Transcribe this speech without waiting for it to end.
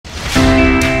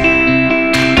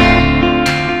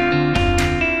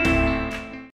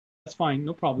fine,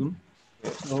 no problem.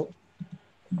 So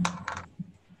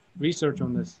research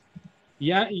on this.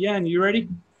 Yeah, Yan, you ready?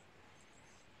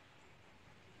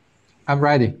 I'm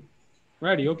ready.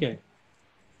 Ready, okay.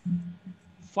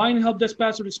 Find help desk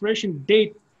password expiration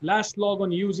date, last log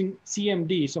on using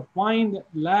CMD. So find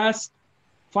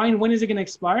when is it gonna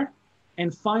expire,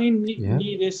 and find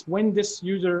me this when this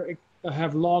user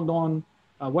have logged on,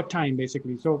 what time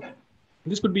basically. So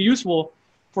this could be useful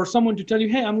for someone to tell you,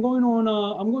 hey, I'm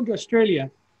going to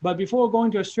Australia, but before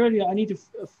going to Australia, I need to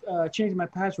change my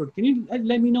password. Can you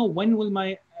let me know when will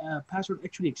my password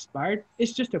actually expire?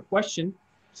 It's just a question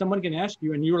someone can ask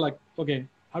you, and you're like, okay,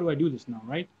 how do I do this now,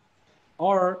 right?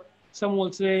 Or someone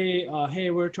will say, hey,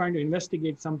 we're trying to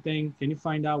investigate something. Can you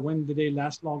find out when did they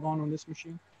last log on this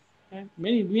machine? Okay.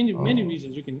 Many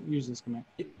reasons you can use this command.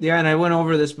 Yeah, and I went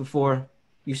over this before.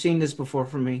 You've seen this before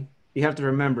from me. You have to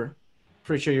remember.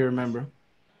 Pretty sure you remember.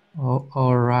 Oh,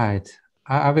 all right.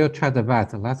 I will try the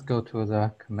that. Let's go to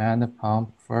the command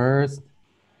prompt first.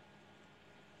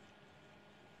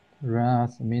 Run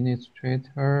as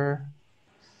administrator.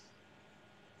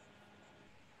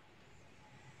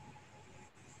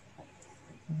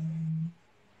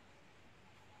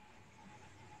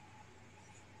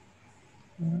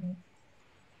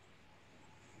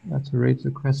 Let's read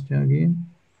the question again.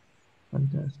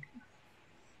 Fantastic.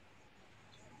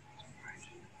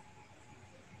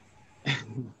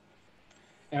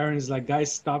 Aaron is like,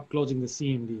 guys, stop closing the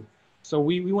CMD. So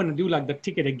we want to do like the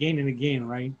ticket again and again,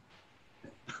 right?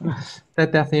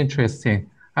 That's interesting.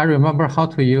 I remember how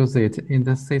to use it in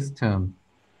the system.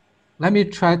 Let me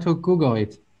try to Google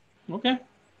it. Okay.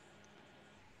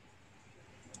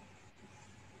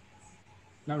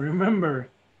 Now remember,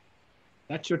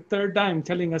 that's your third time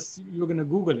telling us you're going to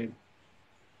Google it.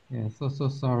 Yeah, so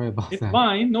sorry about that. It's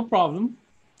fine, no problem.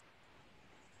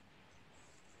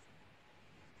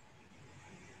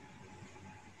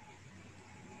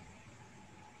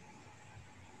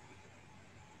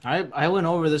 I went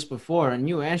over this before, and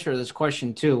you answered this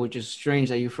question too, which is strange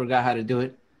that you forgot how to do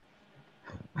it.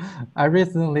 I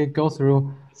recently go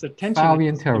through 5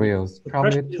 interviews,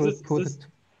 probably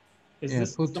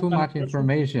put too much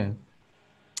information.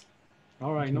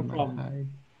 All right, no problem.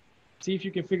 See if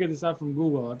you can figure this out from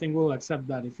Google. I think we'll accept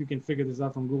that if you can figure this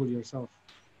out from Google yourself.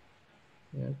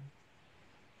 Yeah.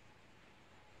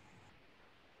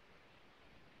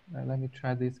 Let me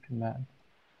try this command.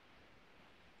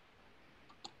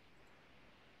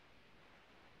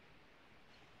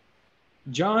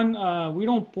 John, we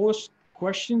don't post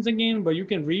questions again, but you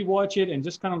can rewatch it and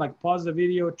just kind of like pause the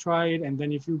video, try it, and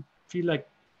then if you feel like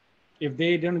if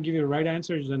they don't give you the right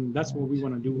answers, then that's what we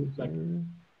want to do. Like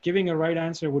giving a right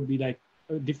answer would be like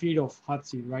a defeat of hot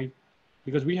seat, right?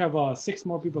 Because we have 6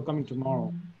 more people coming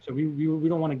tomorrow, so we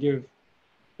don't want to give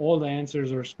all the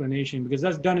answers or explanation because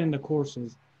that's done in the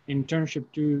courses, internship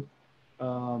too,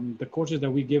 the courses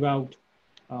that we give out,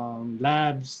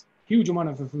 labs, huge amount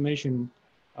of information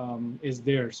is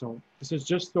there. So this is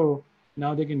just so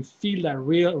now they can feel that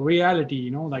reality,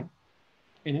 you know, like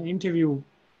in an interview,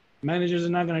 managers are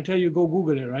not going to tell you, go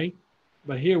Google it, right?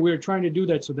 But here we're trying to do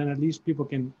that so then at least people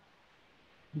can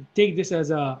take this as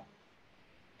a,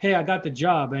 hey, I got the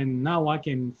job and now I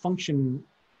can function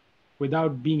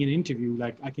without being an interview,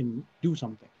 like I can do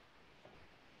something.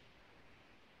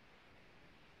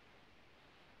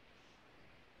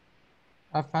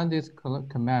 I found this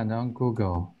command on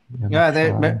Google. Yeah,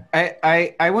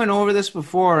 I went over this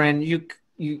before, and you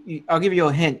I'll give you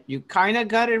a hint. You kind of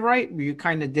got it right, but you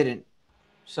kind of didn't.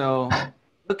 So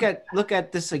look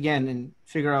at this again and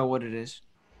figure out what it is.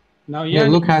 Now, yeah,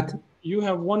 look at. You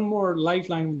have one more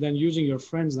lifeline than using your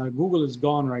friends. Now Google is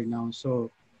gone right now,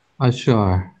 so.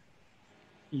 Sure.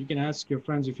 You can ask your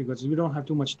friends if you got. We don't have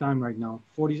too much time right now.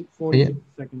 40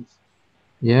 seconds.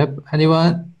 Yep.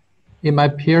 Anyone in my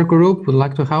peer group would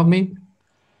like to help me?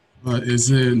 Is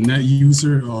it net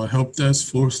user help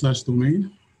desk /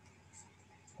 domain?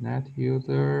 Net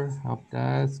user help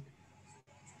desk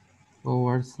 /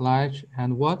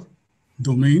 and what?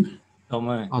 Domain.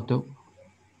 Domain.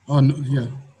 Oh no, yeah.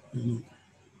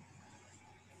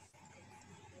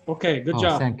 Okay, good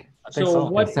job. Thank you. So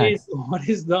what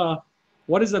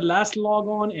is the last log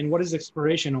on and what is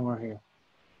expiration over here?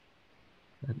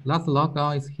 The last log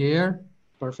on is here.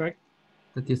 Perfect.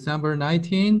 The December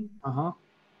 19.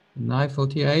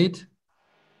 9:48.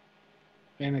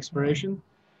 And expiration?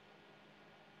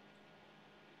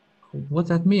 What's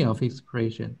that mean of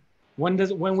expiration? When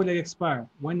will it expire?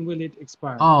 When will it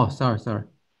expire? Oh, sorry.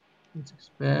 It's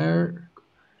expire.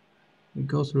 We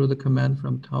go through the command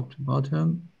from top to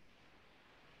bottom.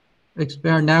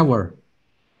 Expire never.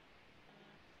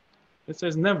 It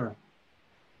says never.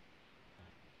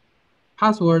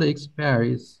 password expire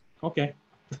is Okay.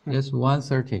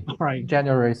 130. All right.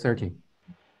 January 30.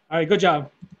 All right. Good job.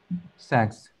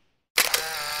 Thanks.